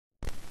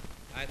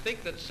I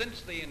think that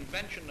since the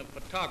invention of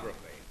photography,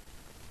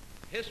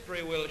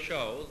 history will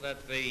show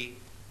that the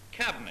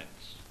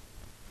cabinets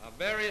of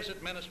various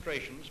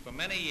administrations for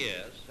many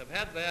years have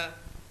had their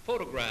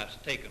photographs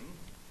taken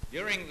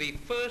during the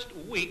first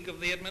week of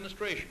the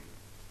administration.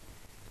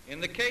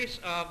 In the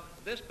case of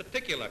this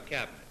particular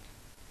cabinet,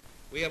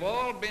 we have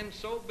all been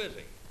so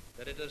busy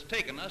that it has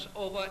taken us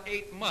over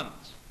 8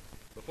 months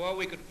before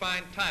we could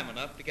find time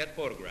enough to get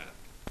photographed.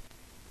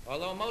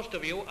 Although most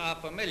of you are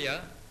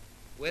familiar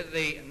with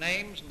the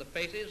names and the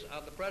faces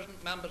of the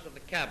present members of the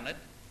cabinet,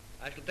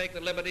 I shall take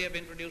the liberty of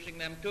introducing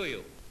them to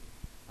you.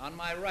 On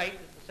my right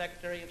is the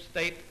Secretary of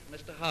State,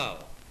 Mr. Howe.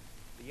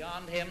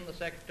 Beyond him, the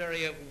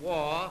Secretary of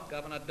War,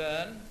 Governor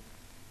Dern,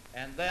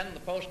 and then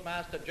the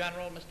Postmaster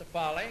General, Mr.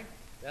 Farley,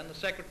 then the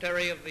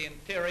Secretary of the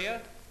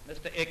Interior,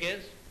 Mr.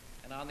 Ichus,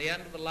 and on the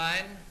end of the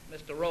line,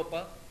 Mr.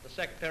 Roper, the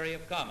Secretary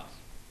of Commerce.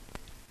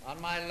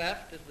 On my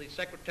left is the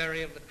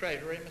Secretary of the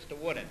Treasury, Mr.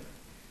 Wooden,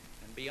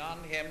 and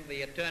beyond him,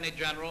 the Attorney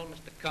General,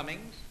 Mr.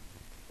 Cummings,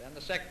 then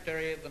the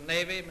Secretary of the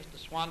Navy, Mr.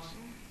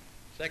 Swanson,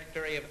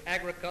 Secretary of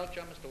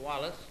Agriculture, Mr.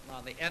 Wallace, and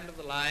on the end of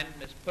the line,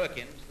 Miss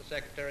Perkins, the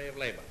Secretary of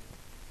Labor.